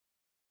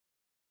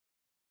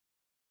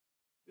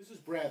This is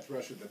Brad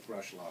Thrush of the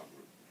Thrush Law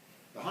Group.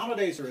 The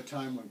holidays are a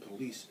time when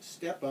police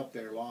step up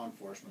their law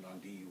enforcement on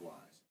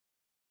DUIs.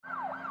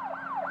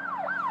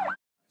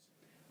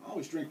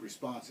 Always drink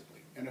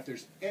responsibly, and if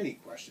there's any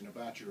question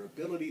about your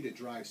ability to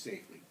drive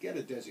safely, get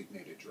a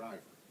designated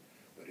driver.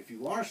 But if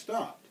you are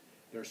stopped,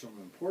 there are some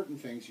important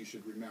things you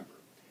should remember.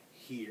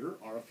 Here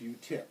are a few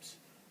tips.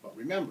 But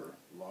remember,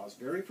 laws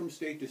vary from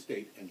state to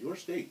state, and your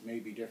state may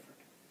be different.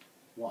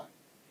 1.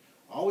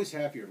 Always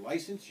have your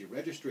license, your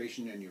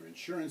registration, and your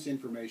insurance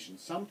information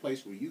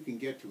someplace where you can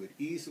get to it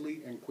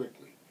easily and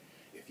quickly.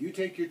 If you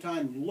take your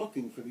time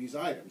looking for these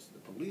items, the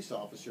police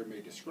officer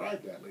may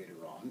describe that later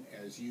on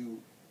as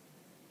you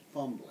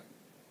fumbling.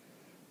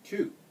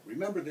 2.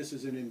 Remember, this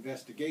is an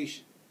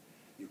investigation.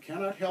 You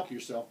cannot help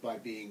yourself by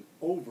being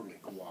overly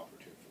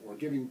cooperative or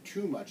giving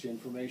too much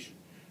information.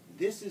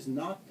 This is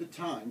not the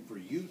time for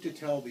you to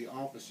tell the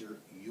officer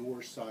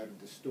your side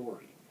of the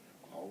story.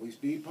 Always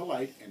be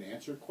polite and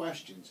answer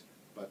questions,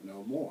 but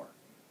no more,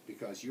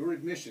 because your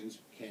admissions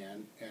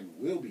can and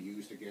will be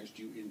used against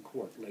you in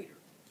court later.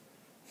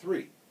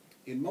 3.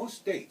 In most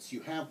states,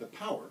 you have the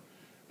power,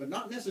 but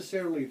not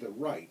necessarily the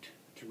right,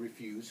 to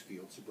refuse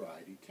field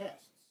sobriety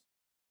tests.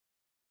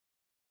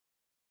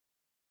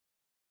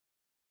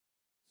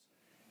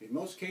 In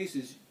most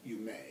cases, you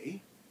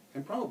may,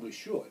 and probably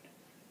should,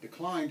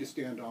 decline to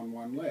stand on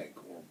one leg,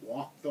 or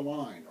walk the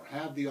line, or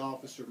have the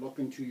officer look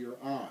into your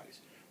eyes.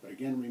 But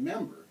again,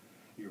 remember,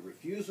 your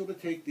refusal to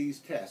take these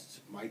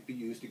tests might be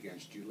used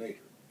against you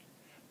later.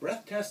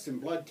 Breath tests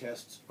and blood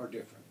tests are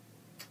different.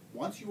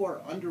 Once you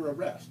are under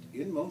arrest,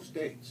 in most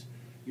states,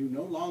 you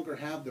no longer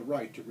have the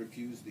right to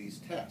refuse these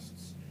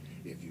tests.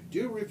 If you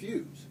do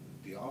refuse,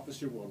 the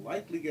officer will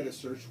likely get a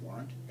search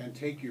warrant and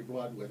take your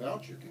blood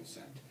without your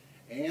consent,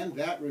 and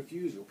that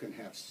refusal can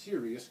have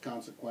serious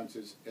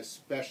consequences,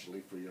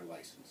 especially for your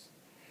license.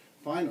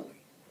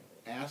 Finally,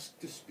 ask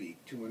to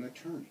speak to an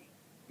attorney.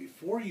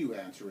 Before you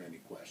answer any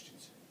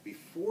questions,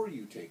 before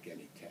you take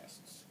any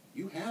tests,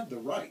 you have the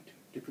right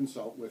to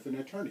consult with an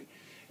attorney.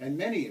 And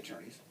many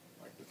attorneys,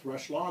 like the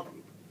Thrush Law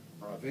Group,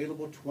 are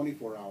available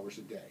 24 hours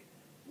a day.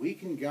 We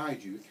can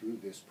guide you through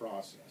this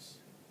process.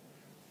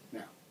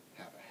 Now,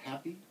 have a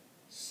happy,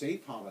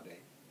 safe holiday,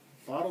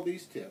 follow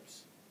these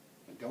tips,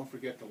 and don't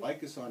forget to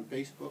like us on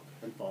Facebook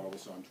and follow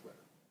us on Twitter.